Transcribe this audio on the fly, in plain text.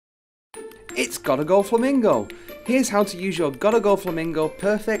It's Gotta Go Flamingo! Here's how to use your Gotta Go Flamingo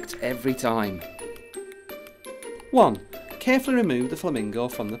perfect every time. 1. Carefully remove the flamingo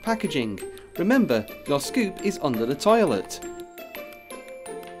from the packaging. Remember, your scoop is under the toilet.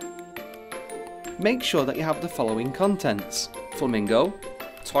 Make sure that you have the following contents: flamingo,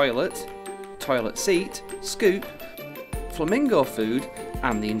 toilet, toilet seat, scoop, flamingo food,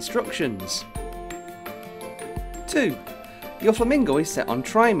 and the instructions. 2. Your flamingo is set on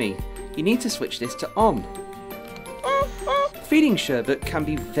Try Me. You need to switch this to on. Feeding sherbet can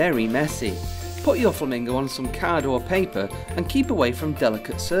be very messy. Put your flamingo on some card or paper and keep away from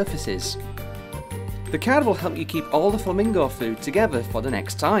delicate surfaces. The card will help you keep all the flamingo food together for the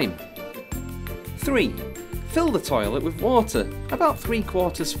next time. 3. Fill the toilet with water, about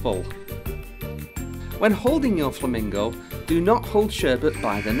 3/4 full. When holding your flamingo, do not hold sherbet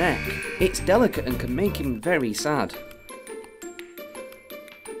by the neck. It's delicate and can make him very sad.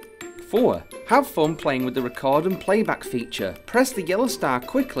 4. Have fun playing with the record and playback feature. Press the yellow star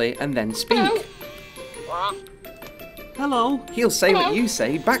quickly and then speak. Hello. He'll say what you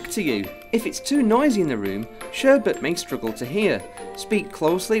say back to you. If it's too noisy in the room, sherbet may struggle to hear. Speak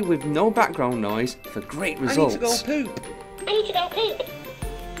closely with no background noise for great results. I need to go poop. I need to go poop.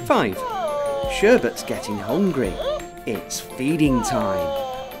 5. Sherbet's getting hungry. It's feeding time.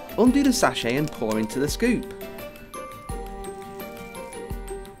 Undo the sachet and pour into the scoop.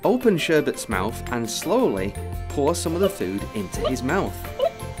 Open Sherbet's mouth and slowly pour some of the food into his mouth.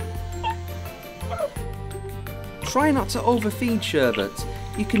 Try not to overfeed Sherbet.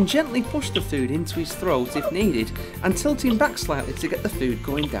 You can gently push the food into his throat if needed and tilt him back slightly to get the food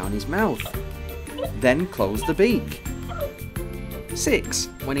going down his mouth. Then close the beak. 6.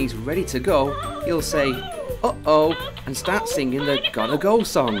 When he's ready to go, you'll say, "Uh-oh," and start singing the Gotta Go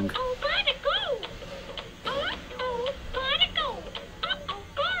song.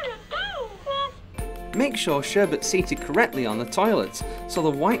 Make sure Sherbet's seated correctly on the toilet, so the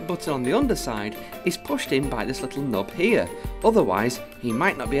white button on the underside is pushed in by this little knob here, otherwise he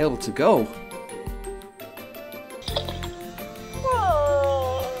might not be able to go.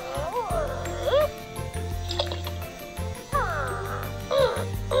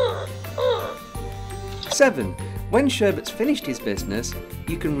 Seven. When Sherbet's finished his business,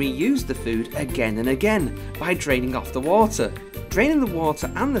 you can reuse the food again and again by draining off the water. Draining the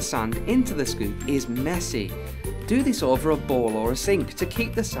water and the sand into the scoop is messy. Do this over a bowl or a sink to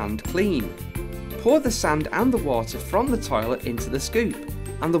keep the sand clean. Pour the sand and the water from the toilet into the scoop,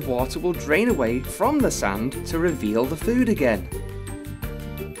 and the water will drain away from the sand to reveal the food again.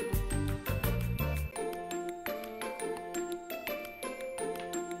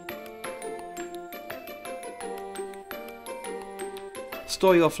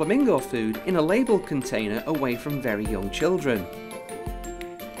 Store your flamingo food in a labelled container away from very young children.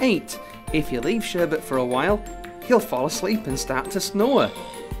 8. If you leave Sherbet for a while, he'll fall asleep and start to snore.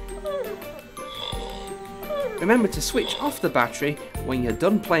 Remember to switch off the battery when you're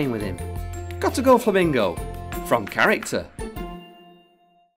done playing with him. Gotta Go Flamingo, from Character.